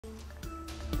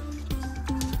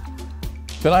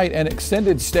Tonight, an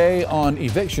extended stay on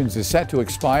evictions is set to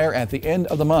expire at the end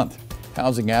of the month.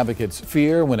 Housing advocates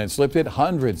fear when it's lifted,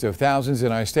 hundreds of thousands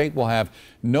in our state will have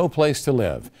no place to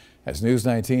live. As News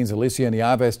 19's Alicia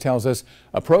Nieves tells us,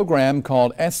 a program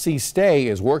called SC Stay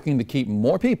is working to keep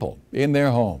more people in their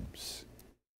homes.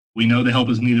 We know the help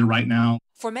is needed right now.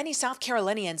 For many South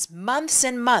Carolinians, months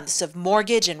and months of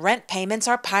mortgage and rent payments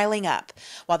are piling up.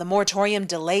 While the moratorium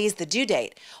delays the due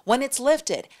date, when it's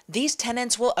lifted, these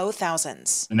tenants will owe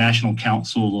thousands. The National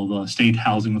Council of State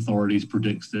Housing Authorities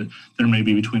predicts that there may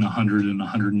be between 100 and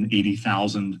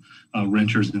 180,000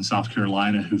 renters in South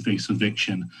Carolina who face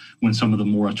eviction when some of the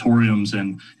moratoriums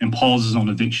and pauses on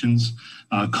evictions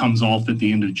comes off at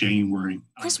the end of January.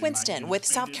 Chris Winston with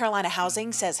South Carolina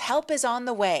Housing says help is on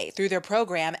the way through their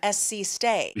program SC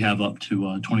Stay. We have up to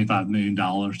 $25 million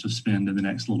to spend in the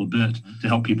next little bit to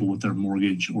help people with their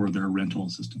mortgage or their rental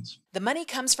assistance. The money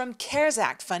comes from CARES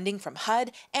Act funding from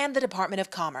HUD and the Department of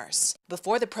Commerce.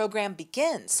 Before the program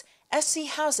begins, SC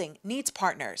Housing needs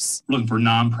partners. We're looking for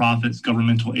nonprofits,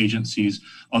 governmental agencies,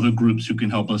 other groups who can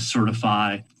help us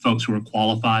certify folks who are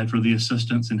qualified for the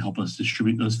assistance and help us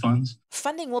distribute those funds.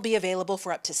 Funding will be available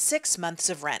for up to 6 months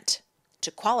of rent.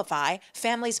 To qualify,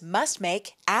 families must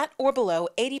make at or below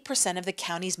 80% of the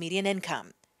county's median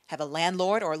income, have a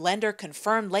landlord or lender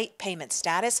confirm late payment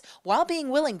status while being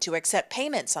willing to accept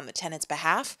payments on the tenant's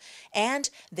behalf, and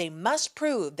they must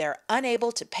prove they're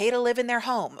unable to pay to live in their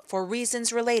home for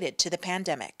reasons related to the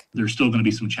pandemic. There's still going to be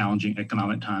some challenging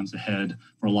economic times ahead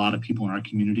for a lot of people in our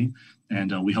community,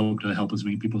 and we hope to help as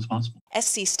many people as possible.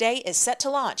 SC Stay is set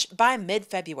to launch by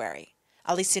mid-February.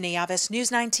 Alicia Nieves,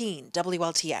 News 19,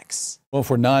 WLTX. Well,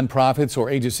 for nonprofits or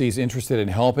agencies interested in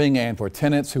helping and for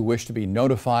tenants who wish to be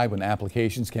notified when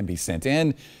applications can be sent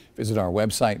in, visit our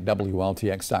website,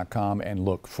 WLTX.com, and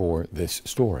look for this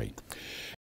story.